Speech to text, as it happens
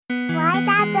Why is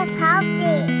that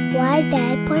healthy? Why is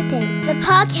that important? The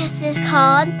podcast is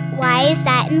called Why Is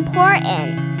That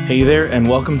Important? Hey there, and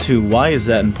welcome to Why Is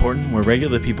That Important, where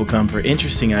regular people come for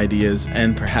interesting ideas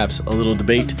and perhaps a little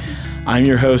debate. I'm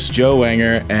your host, Joe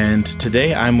Wenger, and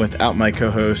today I'm without my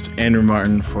co-host, Andrew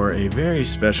Martin, for a very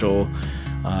special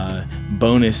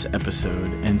bonus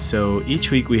episode. And so each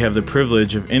week we have the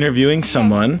privilege of interviewing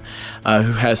someone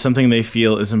who has something they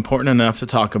feel is important enough to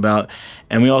talk about,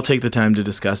 and we all take the time to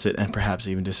discuss it and perhaps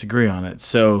even disagree on it.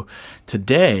 So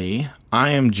today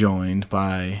I am joined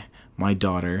by my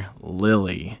daughter,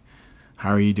 Lily.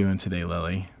 How are you doing today,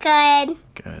 Lily? Good.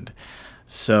 Good.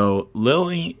 So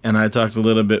Lily and I talked a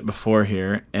little bit before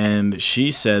here, and she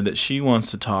said that she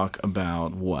wants to talk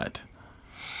about what?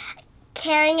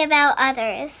 Caring about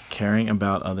others. Caring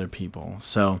about other people.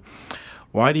 So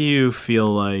why do you feel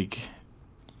like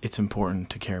it's important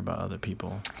to care about other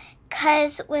people?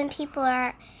 Because when people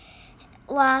are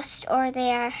lost or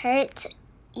they are hurt,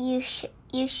 you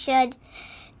should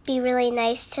be really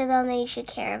nice to them and you should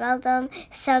care about them.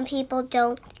 Some people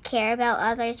don't care about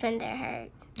others when they're hurt.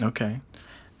 Okay.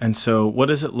 And so what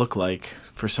does it look like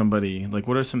for somebody? Like,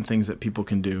 what are some things that people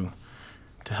can do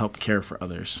to help care for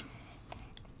others?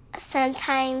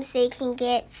 Sometimes they can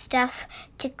get stuff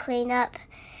to clean up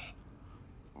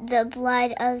the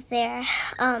blood of their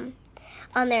on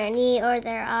their knee or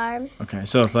their arm. Okay,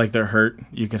 so if like they're hurt,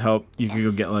 you could help. You could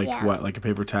go get what, like a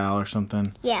paper towel or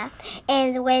something. Yeah,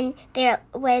 and when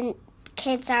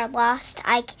kids are lost,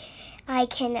 I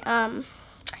can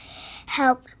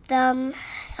help them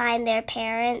find their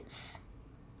parents.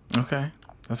 Okay,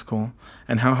 that's cool.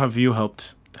 And how have you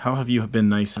helped? How have you been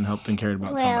nice and helped and cared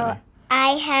about somebody?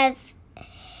 I have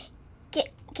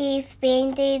gave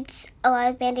Band-Aids, a lot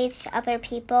of Band-Aids to other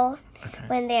people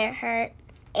when they're hurt,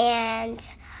 and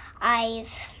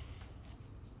I've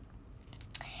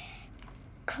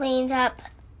cleaned up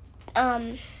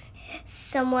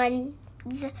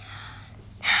someone's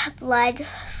blood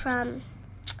from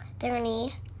their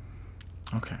knee.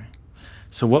 Okay.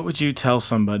 So what would you tell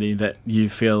somebody that you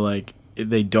feel like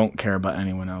they don't care about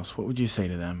anyone else? What would you say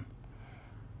to them?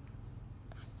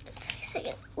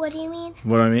 What do you mean?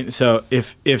 What I mean? So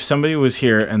if somebody was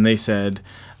here and they said,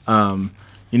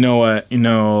 you know what,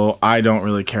 I don't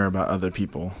really care about other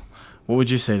people, what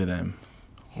would you say to them?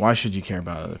 Why should you care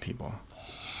about other people?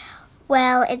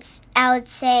 Well, I would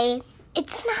say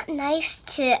it's not nice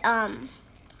to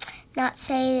not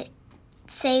say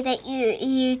that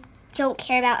you don't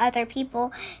care about other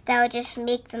people. That would just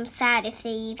make them sad if they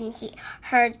even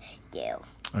heard you.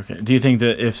 Okay. Do you think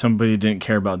that if somebody didn't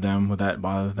care about them, would that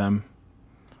bother them?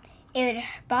 It would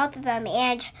bother them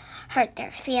and hurt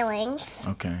their feelings.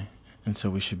 Okay. And so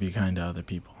we should be kind to other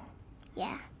people.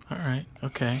 Yeah. All right.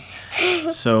 Okay.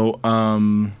 So,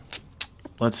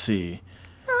 let's see.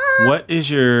 What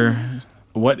is your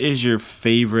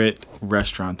favorite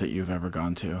restaurant that you've ever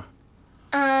gone to?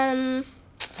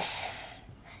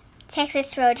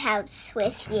 Texas Roadhouse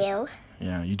with you.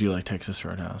 Yeah, you do like Texas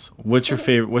Roadhouse. What's your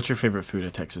favorite food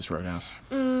at Texas Roadhouse?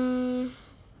 Wait,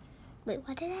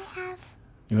 what did I have?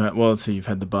 Let's see. You've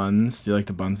had the buns. Do you like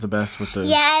the buns the best with the?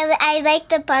 Yeah, I like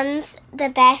the buns the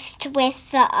best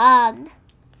with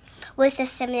the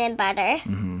cinnamon butter.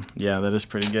 Mm-hmm. Yeah, that is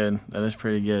pretty good.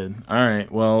 All right.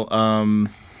 Well,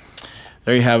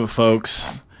 there you have it,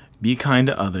 folks. Be kind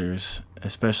to others,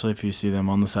 especially if you see them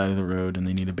on the side of the road and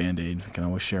they need a Band-Aid. We can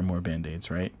always share more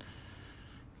Band-Aids, right?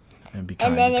 And be kind.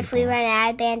 And then to if people. we run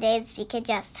out of Band-Aids, we could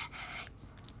just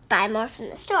buy more from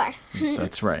the store.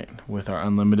 That's right. With our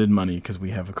unlimited money, because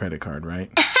we have a credit card, right?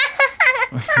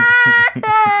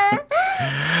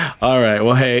 All right.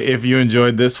 Well, hey, if you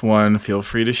enjoyed this one, feel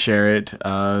free to share it.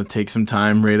 Take some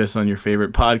time, rate us on your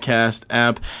favorite podcast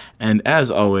app. And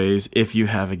as always, if you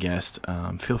have a guest,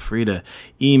 feel free to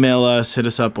email us, hit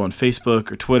us up on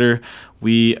Facebook or Twitter.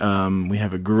 We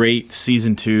have a great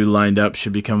season 2 lined up.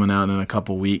 Should be coming out in a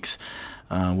couple weeks.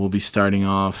 We'll be starting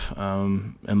off,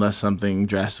 unless something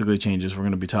drastically changes, we're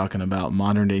going to be talking about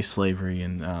modern-day slavery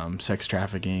and sex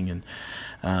trafficking, and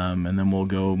then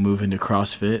we'll move into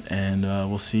CrossFit, and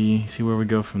we'll see where we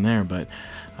go from there. But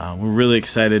we're really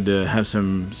excited to have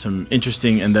some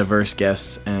interesting and diverse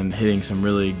guests and hitting some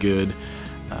really good,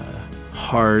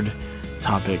 hard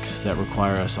topics that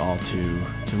require us all to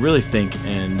really think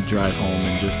and drive home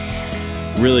and just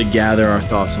really gather our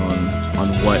thoughts on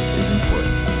what is important.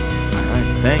 All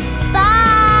right, thanks. Bye.